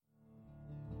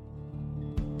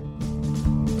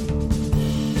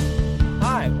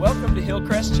Welcome to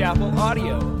Hillcrest Chapel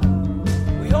Audio.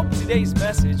 We hope today's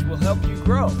message will help you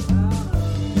grow.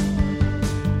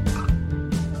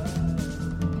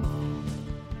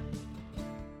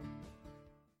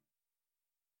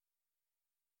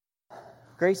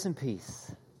 Grace and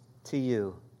peace to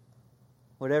you,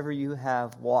 whatever you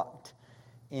have walked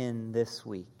in this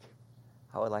week.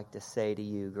 I would like to say to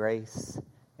you, grace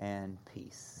and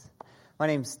peace. My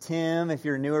name's Tim. If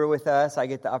you're newer with us, I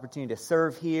get the opportunity to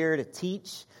serve here, to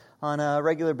teach on a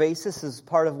regular basis as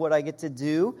part of what I get to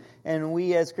do. And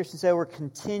we, as Christians say, we're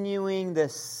continuing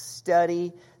this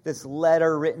study, this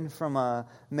letter written from a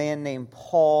man named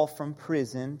Paul from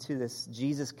prison to this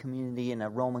Jesus community in a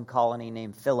Roman colony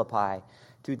named Philippi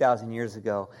 2,000 years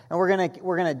ago. And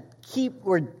we're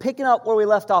picking up where we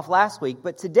left off last week.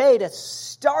 But today,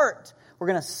 we're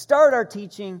going to start our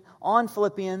teaching on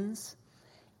Philippians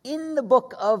in the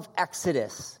book of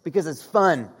Exodus, because it's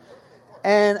fun.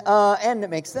 And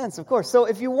it makes sense, of course. So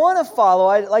if you want to follow,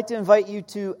 I'd like to invite you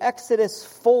to Exodus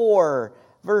 4,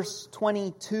 verse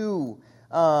 22.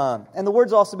 And the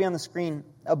words will also be on the screen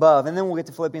above, and then we'll get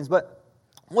to Philippians. But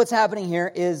what's happening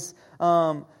here is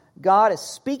God is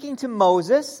speaking to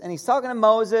Moses, and he's talking to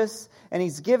Moses, and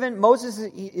Moses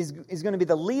is going to be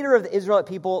the leader of the Israelite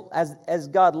people as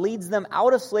God leads them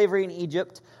out of slavery in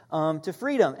Egypt to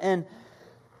freedom.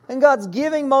 And God's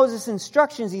giving Moses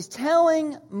instructions. He's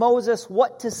telling Moses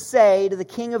what to say to the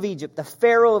king of Egypt, the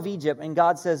Pharaoh of Egypt. And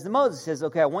God says to Moses,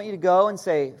 okay, I want you to go and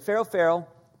say, Pharaoh,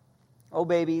 oh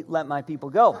baby, let my people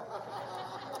go.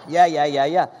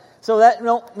 Yeah. So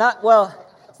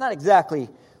it's not exactly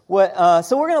what.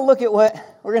 So we're going to look at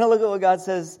what God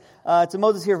says to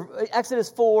Moses here.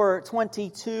 Exodus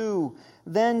 4:22.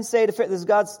 Then say to Pharaoh, this is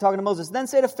God's talking to Moses. Then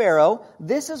say to Pharaoh,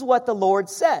 this is what the Lord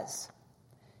says.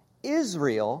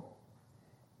 Israel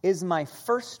is my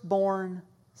firstborn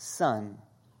son.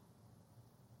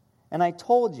 And I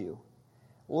told you,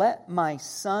 let my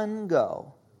son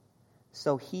go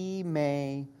so he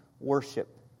may worship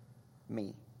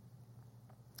me.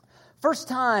 First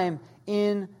time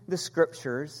in the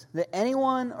Scriptures that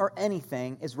anyone or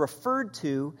anything is referred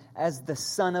to as the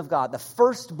Son of God, the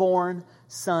firstborn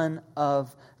Son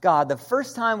of God. The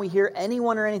first time we hear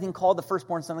anyone or anything called the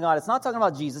firstborn Son of God, it's not talking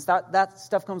about Jesus. That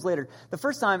stuff comes later. The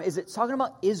first time is it's talking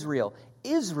about Israel.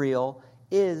 Israel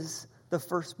is the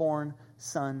firstborn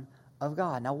Son of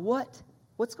God. Now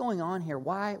what's going on here?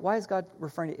 Why is God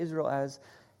referring to Israel as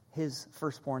his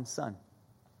firstborn son?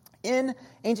 In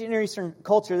ancient Near Eastern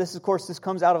culture, this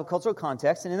comes out of a cultural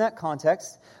context, and in that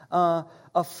context,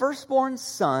 a firstborn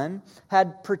son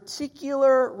had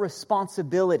particular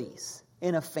responsibilities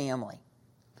in a family.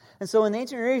 And so in the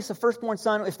ancient Near East, the firstborn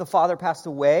son, if the father passed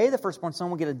away, the firstborn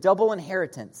son would get a double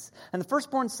inheritance. And the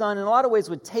firstborn son, in a lot of ways,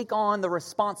 would take on the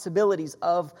responsibilities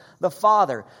of the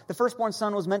father. The firstborn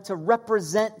son was meant to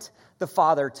represent the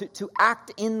father, to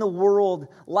act in the world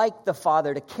like the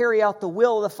father, to carry out the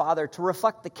will of the father, to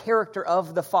reflect the character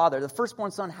of the father. The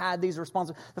firstborn son had these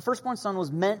responsibilities. The firstborn son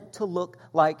was meant to look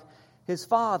like his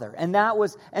father. And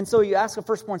so you ask a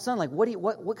firstborn son, like,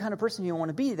 what kind of person do you want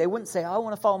to be? They wouldn't say, I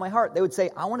want to follow my heart. They would say,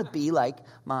 I want to be like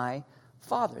my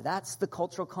father. That's the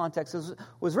cultural context it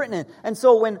was written in. And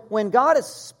so when God is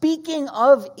speaking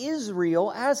of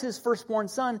Israel as his firstborn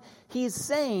son, he's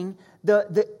saying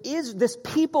this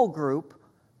people group,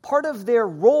 part of their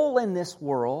role in this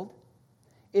world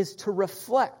is to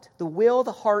reflect the will,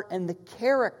 the heart, and the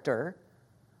character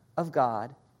of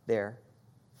God, their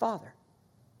Father.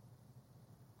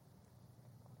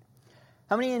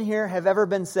 How many in here have ever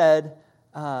been said,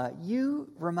 you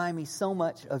remind me so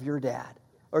much of your dad,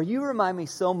 or you remind me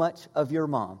so much of your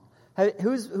mom?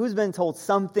 Who's been told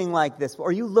something like this?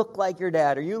 Or you look like your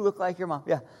dad, or you look like your mom?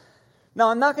 Yeah. Now,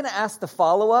 I'm not going to ask the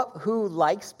follow-up who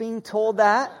likes being told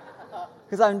that,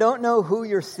 because I don't know who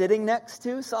you're sitting next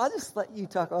to, so I'll just let you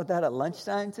talk about that at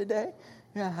lunchtime today.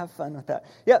 Yeah, have fun with that.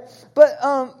 Yeah,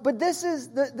 but this is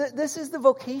the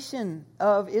vocation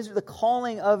of Israel, the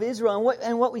calling of Israel,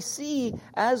 and what we see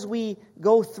as we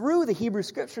go through the Hebrew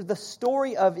Scriptures, the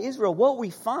story of Israel. What we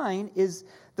find is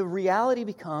the reality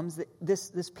becomes that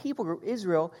this people group,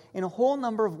 Israel, in a whole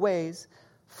number of ways,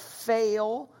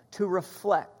 fail to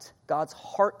reflect God's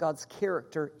heart, God's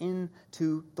character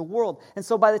into the world. And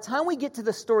so by the time we get to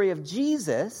the story of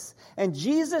Jesus, and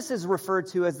Jesus is referred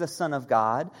to as the Son of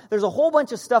God, there's a whole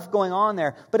bunch of stuff going on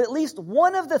there. But at least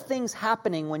one of the things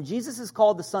happening when Jesus is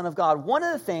called the Son of God, one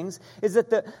of the things is that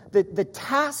the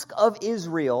task of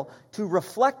Israel to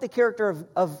reflect the character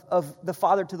of the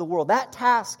Father to the world, that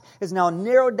task is now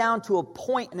narrowed down to a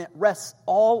point, and it rests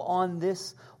all on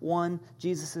this one,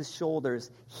 Jesus' shoulders.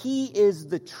 He is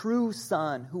the true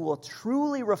Son who will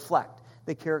truly reflect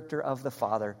the character of the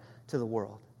Father to the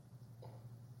world.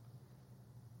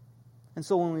 And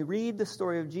so when we read the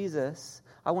story of Jesus,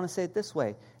 I want to say it this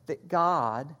way, that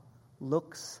God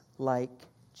looks like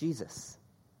Jesus.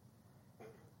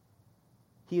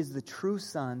 He is the true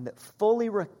Son that fully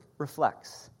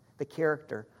reflects the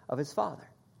character of his Father.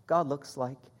 God looks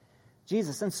like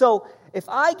Jesus. And so if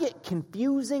I get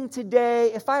confusing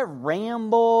today, if I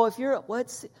ramble,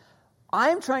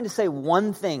 I'm trying to say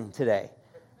one thing today.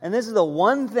 And this is the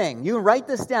one thing. You can write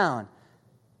this down.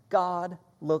 God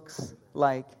looks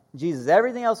like Jesus.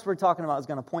 Everything else we're talking about is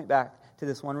going to point back to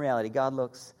this one reality. God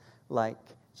looks like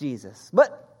Jesus.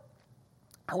 But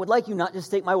I would like you not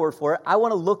just take my word for it. I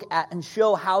want to look at and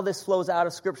show how this flows out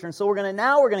of Scripture. And so we're going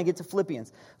to get to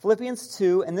Philippians. Philippians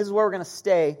 2, and this is where we're going to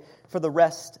stay for the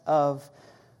rest of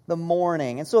the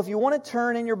morning. And so if you want to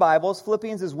turn in your Bibles,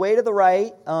 Philippians is way to the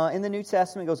right in the New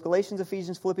Testament. It goes Galatians,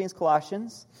 Ephesians, Philippians,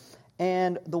 Colossians.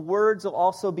 And the words will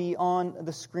also be on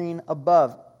the screen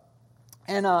above.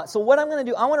 And so what I'm going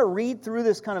to do, I want to read through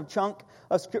this kind of chunk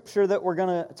of Scripture that we're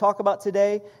going to talk about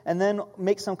today and then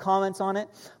make some comments on it.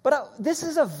 But this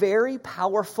is a very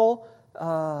powerful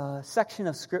section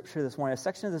of Scripture this morning, a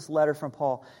section of this letter from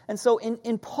Paul. And so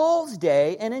in Paul's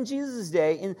day and in Jesus'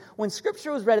 day, when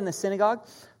Scripture was read in the synagogue,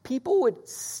 people would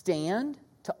stand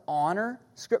to honor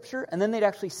Scripture, and then they'd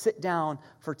actually sit down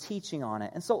for teaching on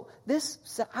it. And so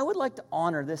I would like to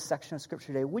honor this section of Scripture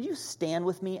today. Would you stand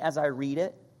with me as I read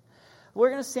it? We're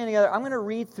going to stand together. I'm going to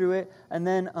read through it, and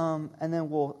then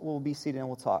we'll be seated and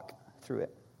we'll talk through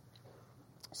it.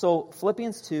 So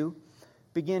Philippians 2,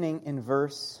 beginning in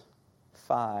verse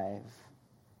 5.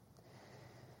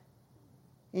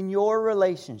 In your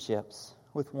relationships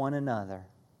with one another,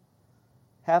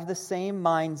 have the same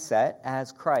mindset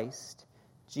as Christ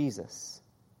Jesus,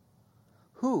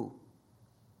 who,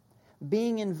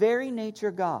 being in very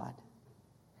nature God,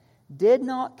 did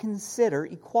not consider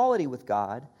equality with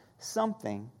God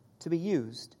something to be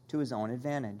used to his own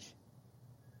advantage.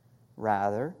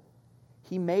 Rather,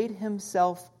 he made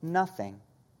himself nothing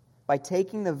by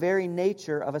taking the very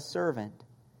nature of a servant,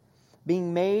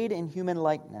 being made in human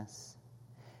likeness.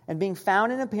 And being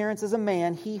found in appearance as a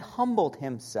man, he humbled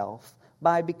himself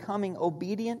by becoming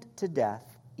obedient to death,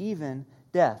 even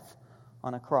death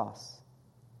on a cross.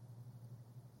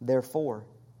 Therefore,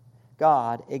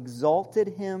 God exalted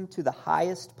him to the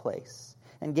highest place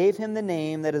and gave him the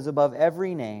name that is above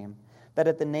every name, that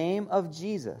at the name of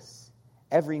Jesus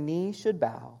every knee should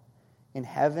bow, in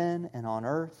heaven and on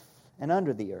earth and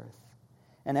under the earth,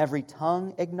 and every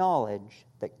tongue acknowledge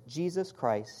that Jesus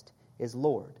Christ is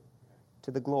Lord,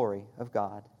 to the glory of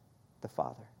God the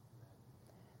Father.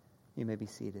 You may be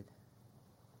seated.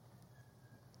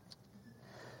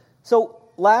 So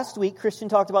last week, Christian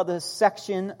talked about this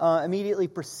section immediately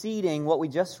preceding what we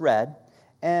just read,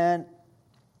 and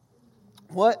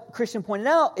what Christian pointed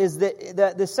out is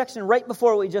that this section right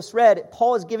before what we just read,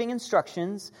 Paul is giving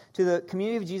instructions to the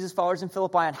community of Jesus followers in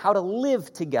Philippi on how to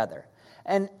live together.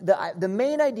 And the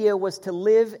main idea was to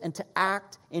live and to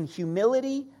act in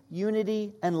humility,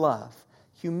 unity, and love.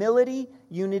 Humility,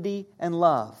 unity, and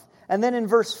love. And then in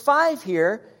verse 5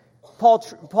 here,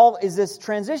 Paul is this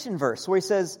transition verse where he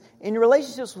says, in your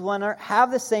relationships with one another,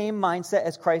 have the same mindset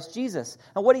as Christ Jesus.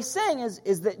 And what he's saying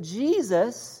is that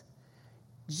Jesus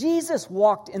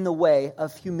walked in the way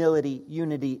of humility,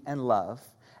 unity, and love.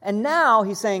 And now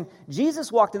he's saying,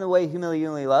 Jesus walked in the way of humility,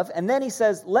 unity, and love. And then he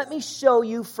says, let me show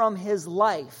you from his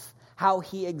life how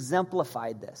he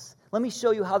exemplified this. Let me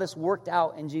show you how this worked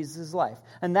out in Jesus' life.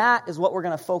 And that is what we're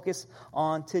going to focus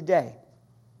on today.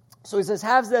 So he says,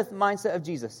 have the mindset of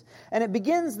Jesus. And it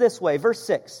begins this way, verse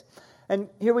 6. And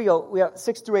here we go. We have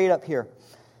 6 through 8 up here.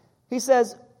 He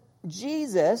says,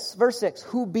 Jesus, verse 6,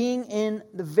 who being in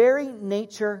the very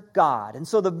nature God. And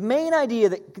so the main idea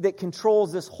that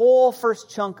controls this whole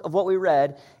first chunk of what we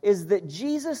read is that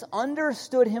Jesus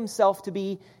understood himself to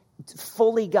be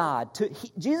fully God.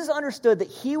 Jesus understood that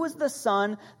he was the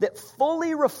Son that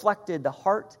fully reflected the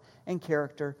heart and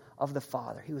character of the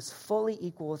Father. He was fully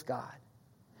equal with God.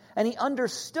 And he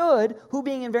understood, who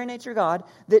being in very nature God,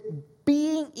 that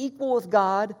being equal with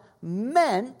God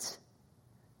meant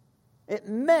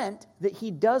that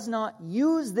he does not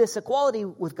use this equality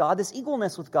with God, this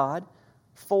equalness with God,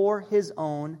 for his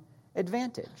own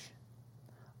advantage.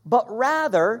 But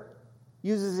rather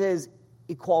uses his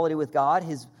equality with God,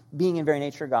 his being in very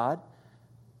nature God,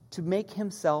 to make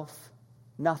himself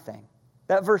nothing.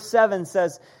 That verse 7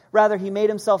 says, rather he made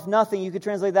himself nothing. You could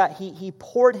translate that, he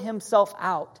poured himself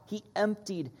out. He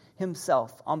emptied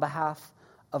himself on behalf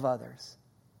of others.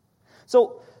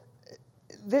 So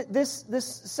this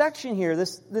section here,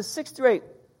 this 6 through 8,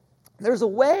 there's a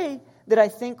way that I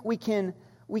think we can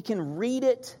read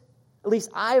it, at least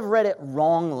I've read it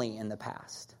wrongly in the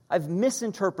past. I've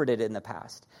misinterpreted it in the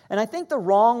past. And I think the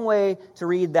wrong way to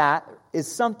read that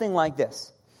is something like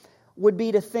this. Would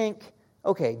be to think,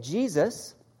 okay,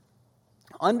 Jesus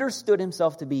understood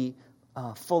himself to be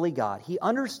fully God. He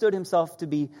understood himself to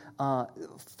be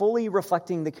fully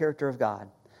reflecting the character of God.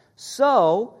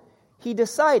 So he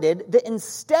decided that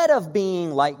instead of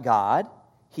being like God,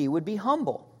 he would be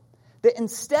humble. That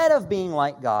instead of being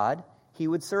like God, he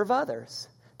would serve others.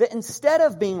 That instead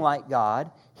of being like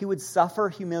God, he would suffer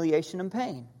humiliation and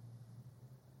pain.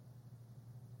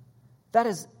 That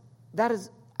is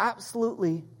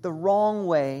absolutely the wrong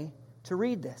way to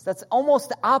read this. That's almost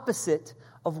the opposite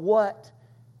of what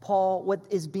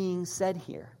is being said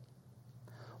here.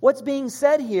 What's being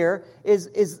said here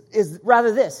is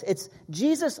rather this. It's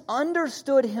Jesus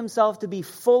understood himself to be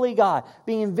fully God,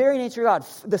 being in very nature God,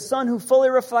 the Son who fully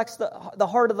reflects the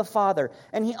heart of the Father.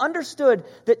 And he understood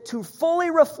that to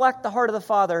fully reflect the heart of the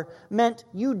Father meant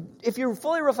if you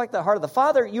fully reflect the heart of the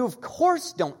Father, you of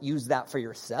course don't use that for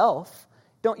yourself.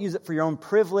 Don't use it for your own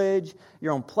privilege,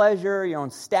 your own pleasure, your own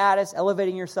status,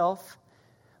 elevating yourself.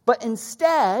 But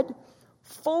instead,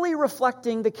 fully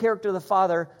reflecting the character of the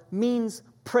Father means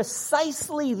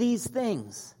precisely these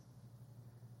things.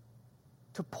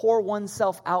 To pour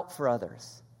oneself out for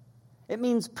others. It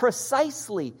means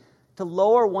precisely to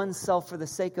lower oneself for the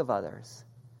sake of others.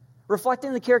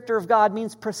 Reflecting the character of God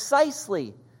means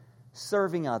precisely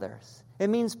serving others.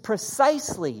 It means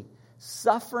precisely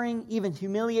suffering even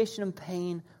humiliation and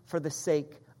pain for the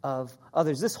sake of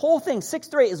others. This whole thing,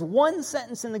 6-8, is one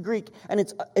sentence in the Greek, and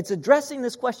it's addressing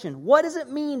this question. What does it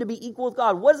mean to be equal with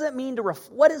God? What does it mean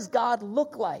what does God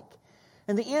look like?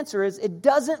 And the answer is, it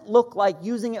doesn't look like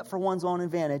using it for one's own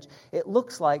advantage. It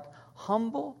looks like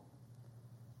humble,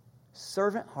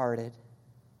 servant-hearted,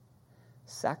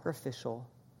 sacrificial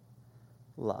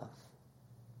love.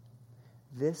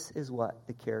 This is what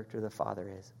the character of the Father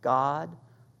is. God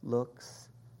looks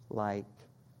like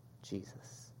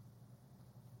Jesus.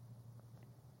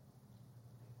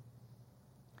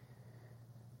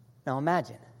 Now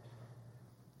imagine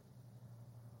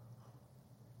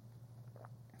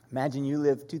you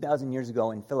lived 2,000 years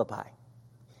ago in Philippi.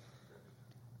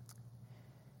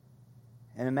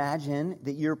 And imagine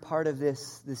that you're part of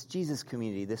this Jesus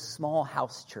community, this small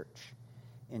house church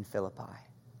in Philippi.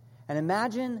 And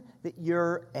imagine that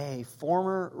you're a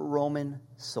former Roman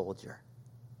soldier.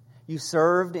 You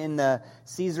served in the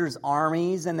Caesar's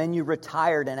armies, and then you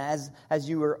retired. And as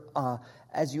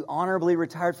you honorably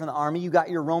retired from the army, you got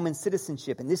your Roman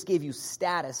citizenship, and this gave you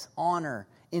status, honor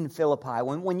in Philippi.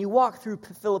 When you walked through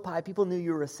Philippi, people knew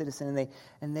you were a citizen,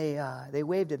 and they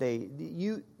waved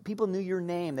it. People knew your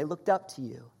name. They looked up to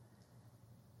you.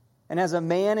 And as a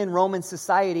man in Roman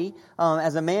society,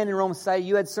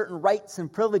 you had certain rights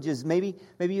and privileges. Maybe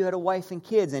you had a wife and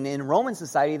kids, and in Roman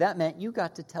society, that meant you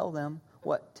got to tell them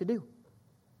what to do.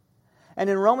 And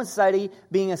in Roman society,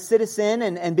 being a citizen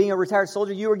and being a retired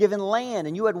soldier, you were given land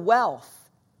and you had wealth.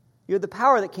 You had the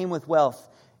power that came with wealth.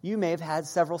 You may have had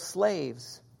several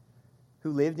slaves who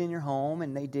lived in your home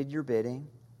and they did your bidding.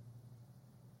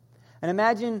 And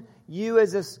imagine you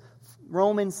as a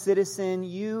Roman citizen,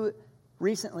 you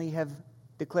recently have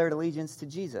declared allegiance to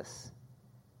Jesus.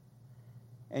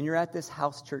 And you're at this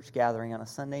house church gathering on a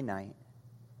Sunday night.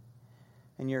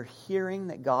 And you're hearing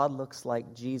that God looks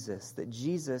like Jesus, that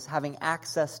Jesus, having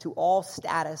access to all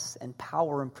status and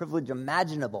power and privilege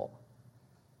imaginable,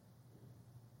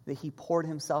 that he poured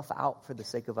himself out for the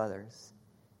sake of others.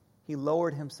 He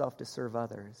lowered himself to serve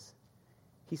others.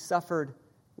 He suffered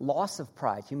loss of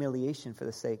pride, humiliation for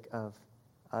the sake of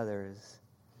others.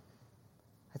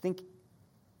 I think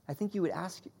you would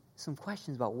ask some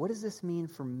questions about, what does this mean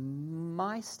for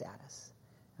my status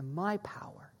and my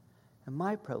power and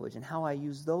my privilege, and how I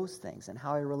use those things, and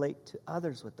how I relate to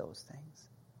others with those things?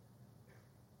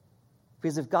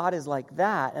 Because if God is like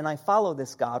that, and I follow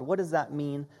this God, what does that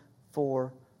mean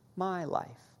for my life?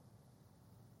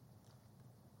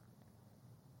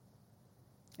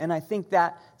 And I think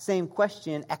that same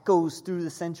question echoes through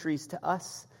the centuries to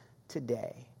us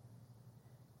today.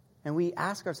 And we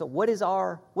ask ourselves, what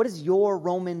is your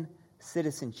Roman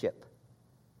citizenship?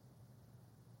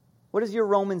 What is your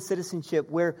Roman citizenship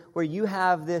where you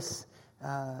have this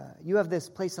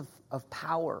place of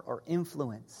power or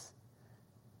influence,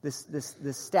 this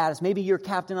status? Maybe you're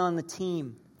captain on the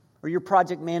team, or you're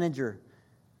project manager,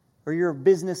 or you're a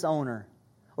business owner,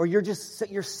 or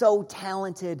you're so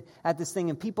talented at this thing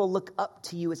and people look up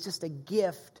to you. It's just a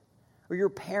gift. Or you're a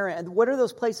parent. And what are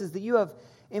those places that you have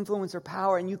influence or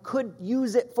power and you could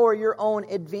use it for your own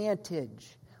advantage?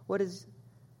 What is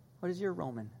your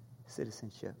Roman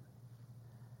citizenship.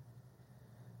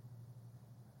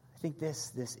 I think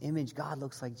this image, God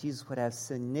looks like Jesus, would have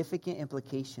significant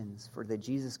implications for the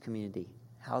Jesus community,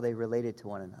 how they related to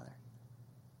one another.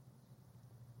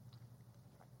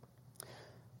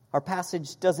 Our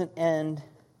passage doesn't end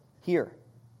here.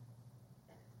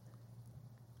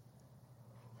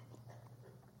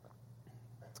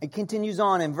 It continues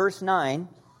on in verse 9.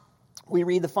 We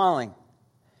read the following.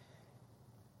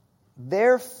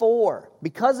 Therefore,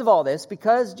 because of all this,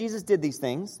 because Jesus did these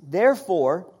things,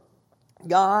 therefore,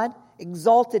 God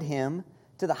exalted him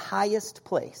to the highest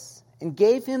place and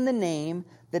gave him the name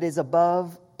that is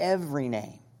above every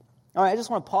name. All right, I just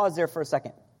want to pause there for a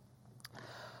second.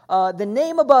 The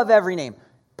name above every name.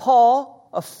 Paul,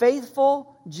 a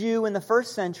faithful Jew in the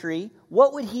first century,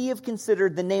 what would he have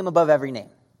considered the name above every name?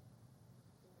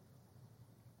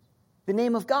 The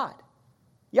name of God,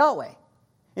 Yahweh.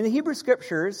 In the Hebrew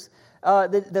Scriptures,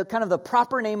 the kind of the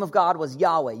proper name of God was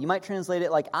Yahweh. You might translate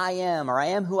it like I am, or I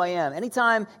am who I am.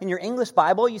 Anytime in your English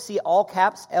Bible you see all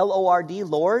caps L-O-R-D,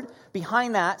 Lord,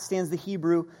 behind that stands the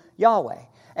Hebrew Yahweh.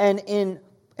 And in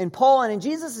Paul and in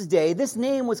Jesus' day, this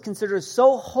name was considered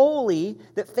so holy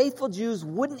that faithful Jews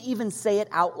wouldn't even say it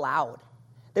out loud.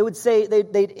 They would say,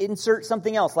 they'd insert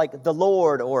something else like the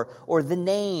Lord or the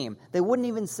name. They wouldn't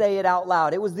even say it out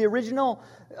loud. It was the original,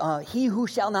 he who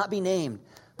shall not be named.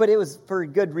 But it was for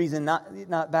good reason,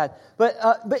 not bad. But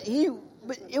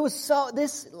it was so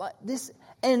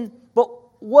but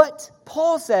what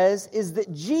Paul says is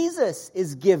that Jesus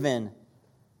is given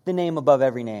the name above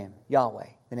every name, Yahweh,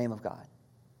 the name of God.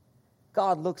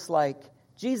 God looks like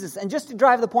Jesus. And just to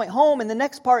drive the point home, in the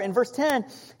next part, in verse 10,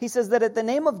 he says that at the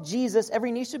name of Jesus,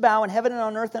 every knee should bow in heaven and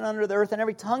on earth and under the earth, and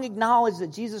every tongue acknowledge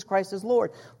that Jesus Christ is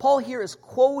Lord. Paul here is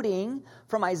quoting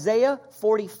from Isaiah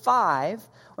 45,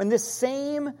 when this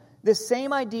same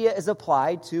idea is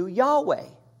applied to Yahweh,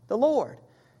 the Lord.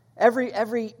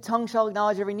 Every tongue shall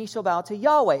acknowledge, every knee shall bow to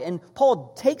Yahweh. And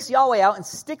Paul takes Yahweh out and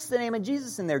sticks the name of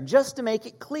Jesus in there just to make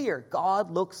it clear.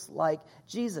 God looks like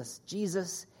Jesus.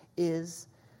 Jesus is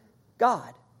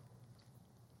God.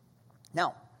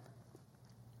 Now,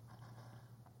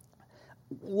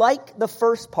 like the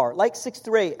first part, like 6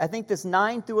 through 8, I think this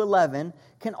 9 through 11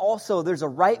 can also, there's a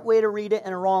right way to read it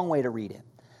and a wrong way to read it.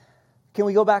 Can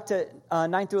we go back to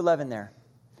 9 through 11 there?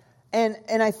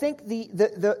 And I think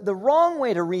the wrong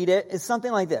way to read it is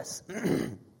something like this.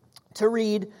 To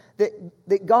read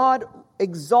that God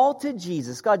exalted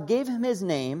Jesus, God gave him his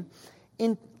name.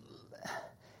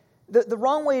 The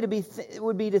wrong way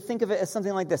would be to think of it as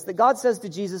something like this. That God says to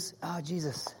Jesus, "Oh,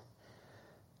 Jesus,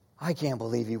 I can't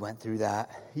believe you went through that.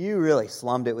 You really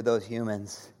slummed it with those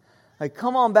humans. Like,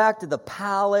 come on back to the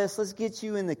palace. Let's get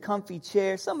you in the comfy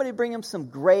chair. Somebody bring him some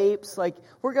grapes. Like,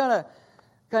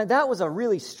 that was a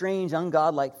really strange,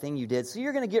 ungodlike thing you did. So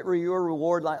you're going to get your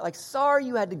reward. Like, sorry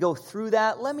you had to go through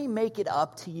that. Let me make it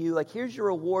up to you. Like, here's your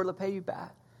reward. I'll pay you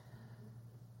back."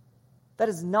 That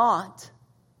is not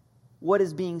what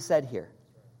is being said here.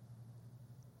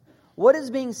 What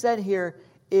is being said here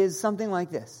is something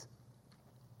like this.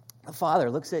 The Father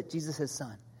looks at Jesus, his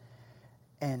Son,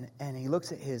 and he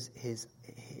looks at his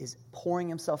pouring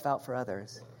himself out for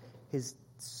others, his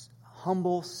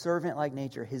humble servant-like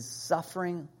nature, his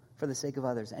suffering for the sake of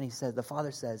others. And the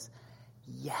Father says,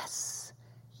 yes,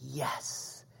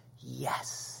 yes,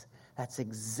 yes. That's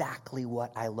exactly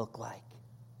what I look like.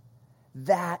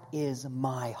 That is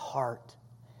my heart.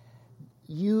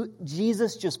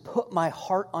 Jesus, just put my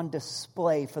heart on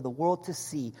display for the world to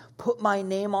see. Put my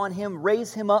name on him,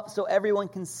 raise him up so everyone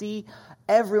can see.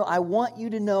 I want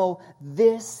you to know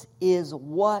this is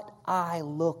what I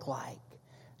look like.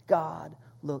 God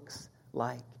looks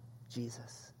like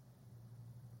Jesus.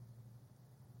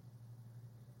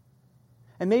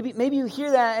 And maybe you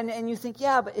hear that and you think,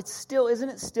 yeah, but isn't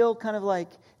it still kind of like,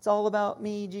 it's all about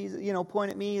me, Jesus,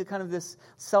 point at me, kind of this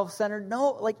self-centered.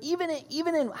 No, like even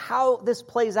in how this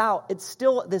plays out, it's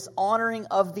still this honoring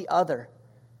of the other.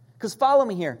 Because follow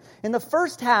me here. In the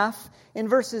first half, in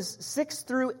verses 6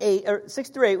 through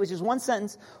 8, which is one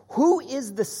sentence, who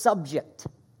is the subject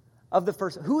of the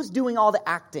first? Who's doing all the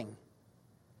acting?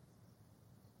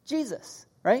 Jesus,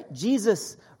 right?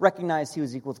 Jesus recognized he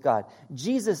was equal to God.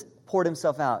 Jesus poured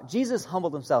himself out. Jesus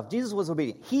humbled himself. Jesus was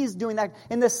obedient. He's doing that.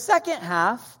 In the second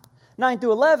half, 9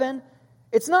 through 11,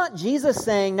 it's not Jesus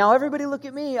saying, now everybody look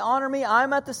at me, honor me,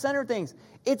 I'm at the center of things.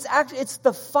 It's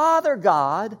the Father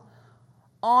God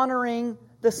honoring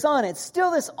the Son. It's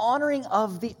still this honoring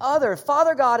of the other.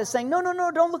 Father God is saying, no,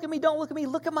 don't look at me,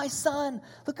 look at my Son.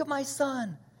 Look at my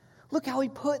Son. Look how he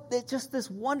put just this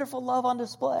wonderful love on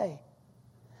display.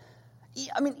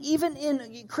 Even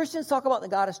in Christians talk about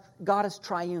God as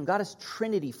triune, God as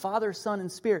Trinity, Father, Son,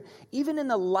 and Spirit. Even in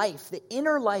the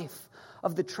inner life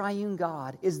of the triune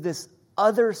God is this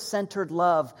other-centered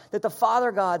love that the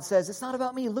Father God says, it's not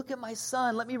about me. Look at my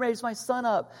Son. Let me raise my Son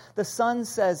up. The Son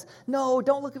says, no,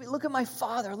 don't look at me. Look at my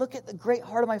Father. Look at the great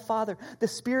heart of my Father. The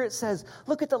Spirit says,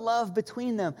 look at the love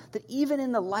between them. That even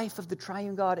in the life of the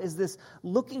triune God is this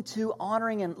looking to,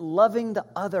 honoring, and loving the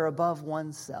other above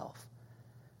oneself.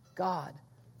 God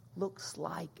looks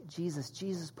like Jesus.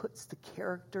 Jesus puts the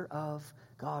character of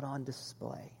God on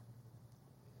display.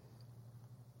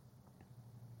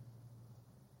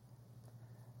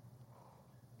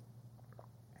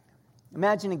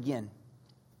 Imagine again,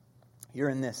 you're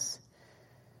in this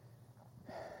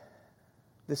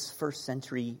first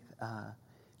century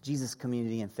Jesus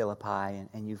community in Philippi,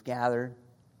 and you've gathered.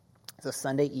 It's a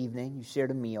Sunday evening. You shared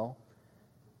a meal.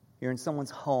 You're in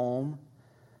someone's home.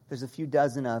 There's a few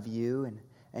dozen of you,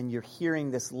 and you're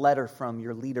hearing this letter from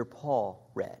your leader, Paul,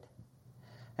 read.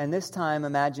 And this time,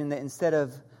 imagine that instead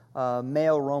of a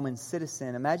male Roman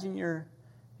citizen, imagine you're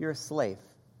a slave.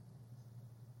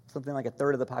 Something like a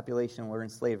third of the population were in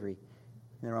slavery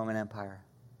in the Roman Empire.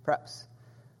 Perhaps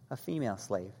a female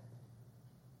slave.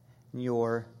 And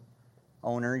your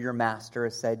owner, your master,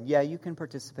 has said, yeah, you can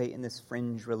participate in this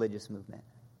fringe religious movement.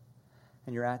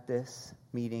 And you're at this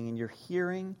meeting and you're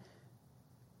hearing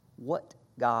what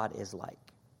God is like.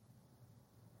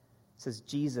 It says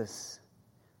Jesus,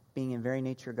 being in very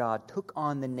nature God, took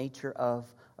on the nature of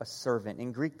a servant.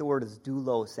 In Greek, the word is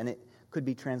doulos, and it could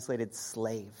be translated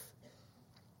slave.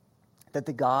 That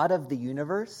the God of the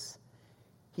universe,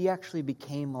 he actually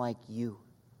became like you.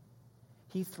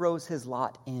 He throws his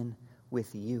lot in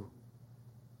with you.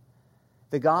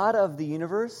 The God of the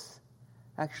universe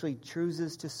actually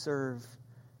chooses to serve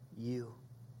you.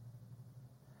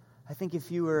 I think if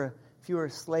you were a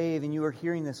slave and you were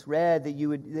hearing this read, that you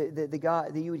would the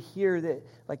God that you would hear that,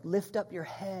 like, lift up your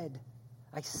head.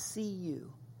 I see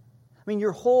you. I mean,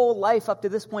 your whole life up to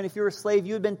this point, if you were a slave,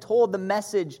 you had been told the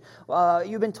message.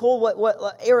 You've been told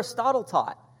what Aristotle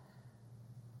taught.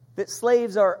 That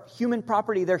slaves are human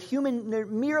property. They're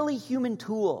merely human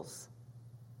tools.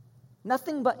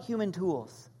 Nothing but human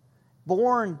tools.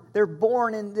 They're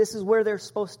born, and this is where they're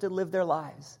supposed to live their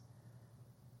lives.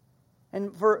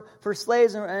 And for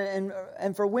slaves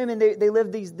and for women, they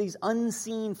live these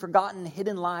unseen, forgotten,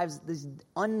 hidden lives, these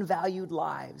unvalued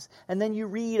lives. And then you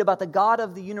read about the God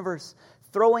of the universe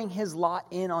throwing his lot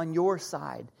in on your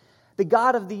side. The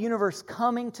God of the universe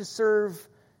coming to serve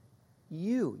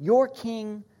you. Your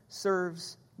king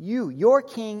serves you. Your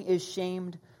king is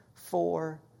shamed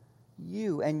for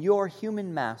you. And your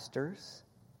human masters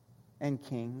and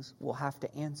kings will have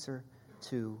to answer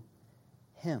to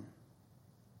him.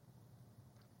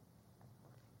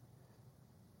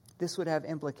 This would have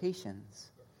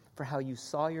implications for how you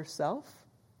saw yourself,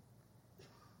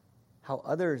 how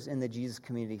others in the Jesus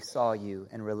community saw you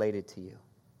and related to you.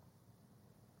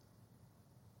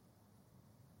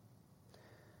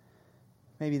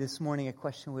 Maybe this morning a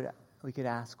question we could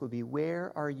ask would be,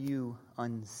 where are you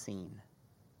unseen?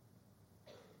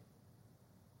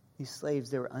 These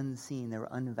slaves, they were unseen, they were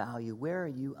unvalued. Where are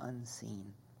you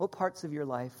unseen? What parts of your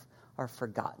life are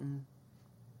forgotten,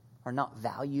 are not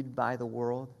valued by the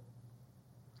world?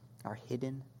 Are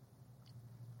hidden?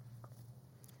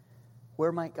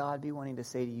 Where might God be wanting to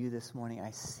say to you this morning,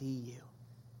 I see you.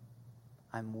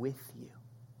 I'm with you.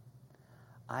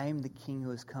 I am the King who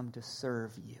has come to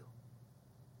serve you.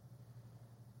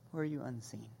 Where are you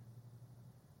unseen?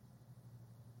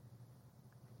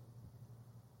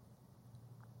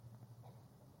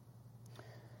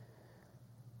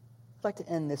 I'd like to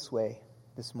end this way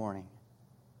this morning.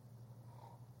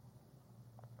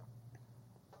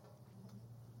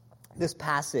 This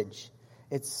passage,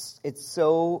 it's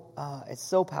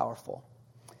so powerful,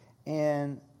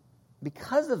 and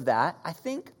because of that, I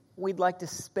think we'd like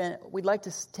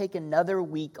to take another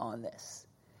week on this,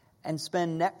 and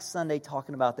spend next Sunday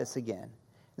talking about this again.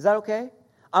 Is that okay?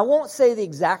 I won't say the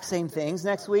exact same things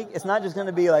next week. It's not just going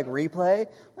to be like replay.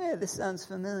 Well, this sounds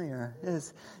familiar.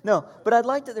 No, but I'd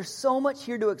like to. There's so much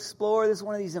here to explore. This is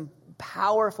one of these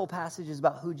powerful passages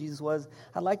about who Jesus was.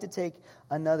 I'd like to take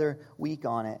another week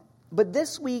on it. But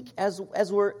this week, as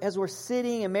we're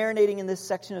sitting and marinating in this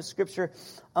section of Scripture,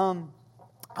 I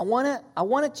want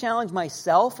to challenge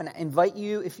myself and invite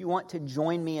you, if you want, to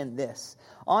join me in this.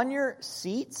 On your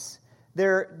seats,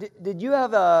 did you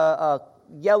have a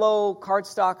yellow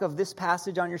cardstock of this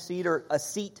passage on your seat, or a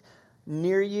seat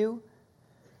near you?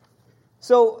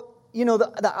 So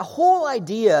the whole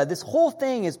idea, this whole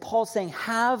thing is Paul saying,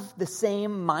 have the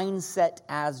same mindset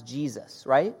as Jesus,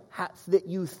 right? That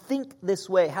you think this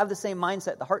way, have the same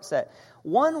mindset, the heart set.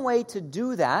 One way to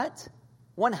do that,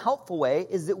 one helpful way,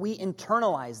 is that we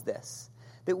internalize this,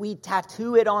 that we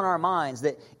tattoo it on our minds,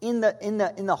 that in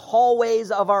the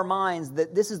hallways of our minds,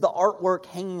 that this is the artwork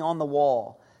hanging on the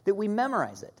wall, that we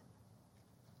memorize it.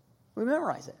 We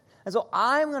memorize it. And so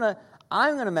I'm going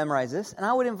to memorize this, and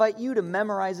I would invite you to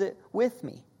memorize it with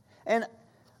me. And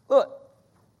look,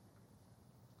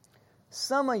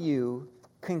 some of you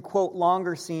can quote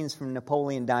longer scenes from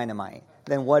Napoleon Dynamite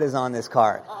than what is on this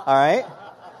card. All right?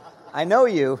 I know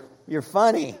you. You're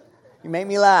funny. You make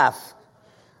me laugh.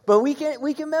 But we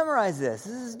can memorize this.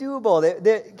 This is doable.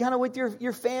 Kind of with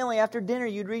your family after dinner,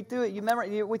 you'd read through it. You memorize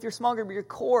with your small group, your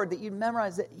chord, that you'd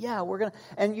memorize it. Yeah, we're gonna.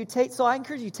 And you take. So I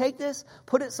encourage you, take this,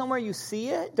 put it somewhere you see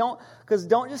it. Don't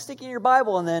just stick it in your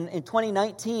Bible and then in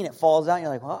 2019 it falls out. And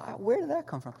you're like, well, where did that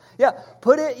come from? Yeah,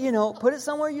 put it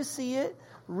somewhere you see it.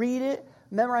 Read it.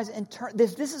 Memorize it, and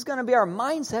this is going to be our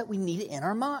mindset. We need it in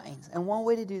our minds. And one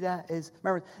way to do that is,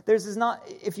 remember,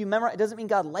 if you memorize, it doesn't mean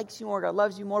God likes you more, God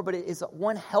loves you more, but it is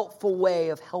one helpful way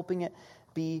of helping it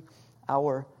be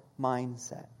our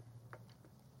mindset.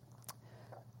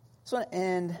 So I want to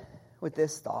end with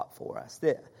this thought for us,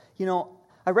 that,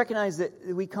 I recognize that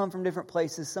we come from different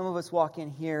places. Some of us walk in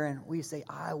here and we say,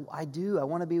 I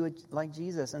want to be like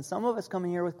Jesus. And some of us come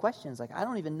in here with questions, like, I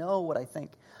don't even know what I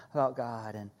think about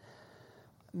God. And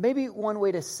maybe one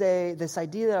way to say this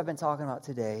idea that I've been talking about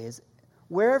today is,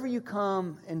 wherever you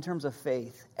come in terms of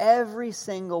faith, every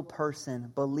single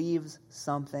person believes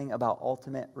something about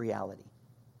ultimate reality.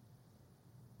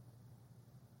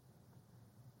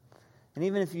 And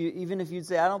even if you'd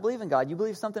say, I don't believe in God, you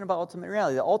believe something about ultimate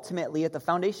reality. That ultimately, at the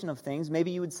foundation of things,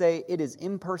 maybe you would say it is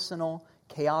impersonal,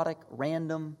 chaotic,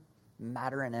 random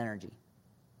matter and energy.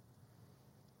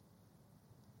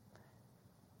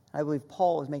 I believe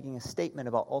Paul is making a statement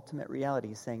about ultimate reality.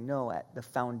 He's saying, no, at the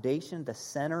foundation, the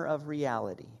center of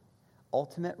reality,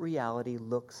 ultimate reality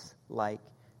looks like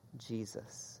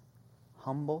Jesus.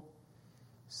 Humble,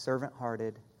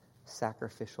 servant-hearted,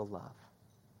 sacrificial love.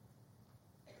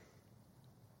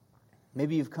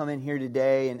 Maybe you've come in here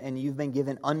today and you've been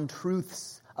given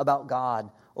untruths about God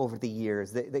over the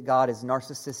years. That God is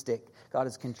narcissistic, God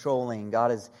is controlling,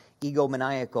 God is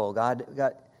egomaniacal, God.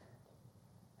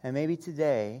 And maybe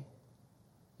today,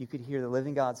 you could hear the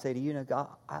living God say to you, God,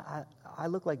 I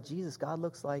look like Jesus. God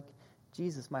looks like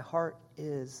Jesus. My heart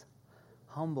is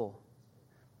humble,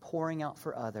 pouring out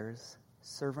for others,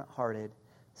 servant-hearted,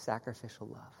 sacrificial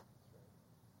love.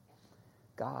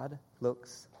 God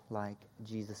looks like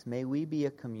Jesus. May we be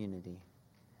a community.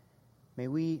 May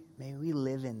we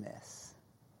live in this.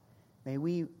 May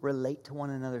we relate to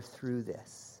one another through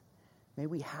this. May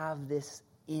we have this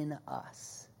in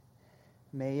us.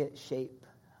 May it shape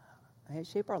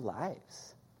our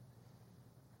lives.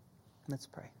 Let's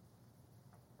pray.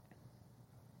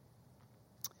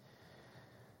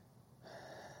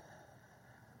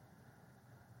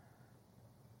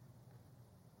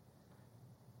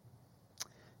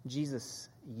 Jesus,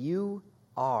 you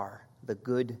are the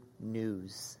good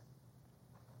news.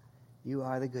 You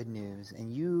are the good news.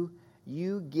 And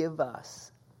you give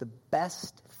us the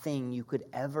best thing you could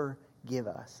ever give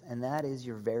us, and that is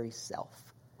your very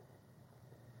self.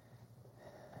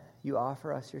 You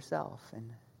offer us yourself, and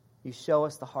you show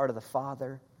us the heart of the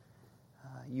Father.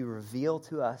 You reveal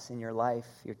to us in your life,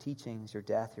 your teachings, your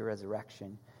death, your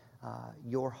resurrection,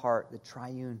 your heart, the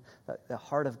triune, the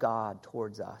heart of God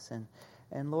towards us.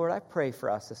 And Lord, I pray for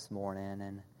us this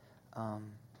morning,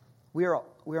 and we're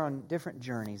on different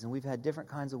journeys, and we've had different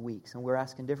kinds of weeks, and we're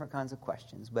asking different kinds of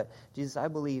questions. But Jesus, I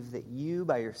believe that you,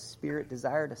 by your Spirit,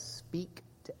 desire to speak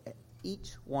to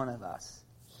each one of us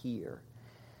here.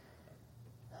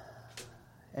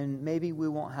 And maybe we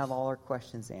won't have all our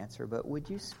questions answered, but would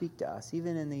you speak to us,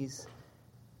 even in these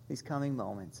coming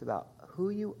moments, about who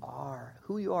you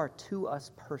are to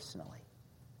us personally?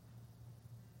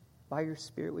 By your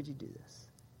Spirit, would you do this?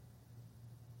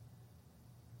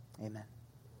 Amen.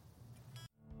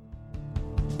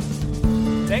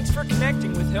 Thanks for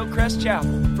connecting with Hillcrest Chapel.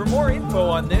 For more info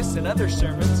on this and other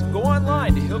sermons, go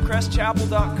online to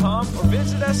hillcrestchapel.com or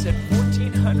visit us at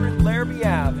 1400 Larrabee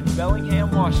Ave in Bellingham,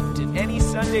 Washington, any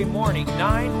Sunday morning,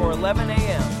 9 or 11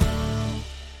 a.m.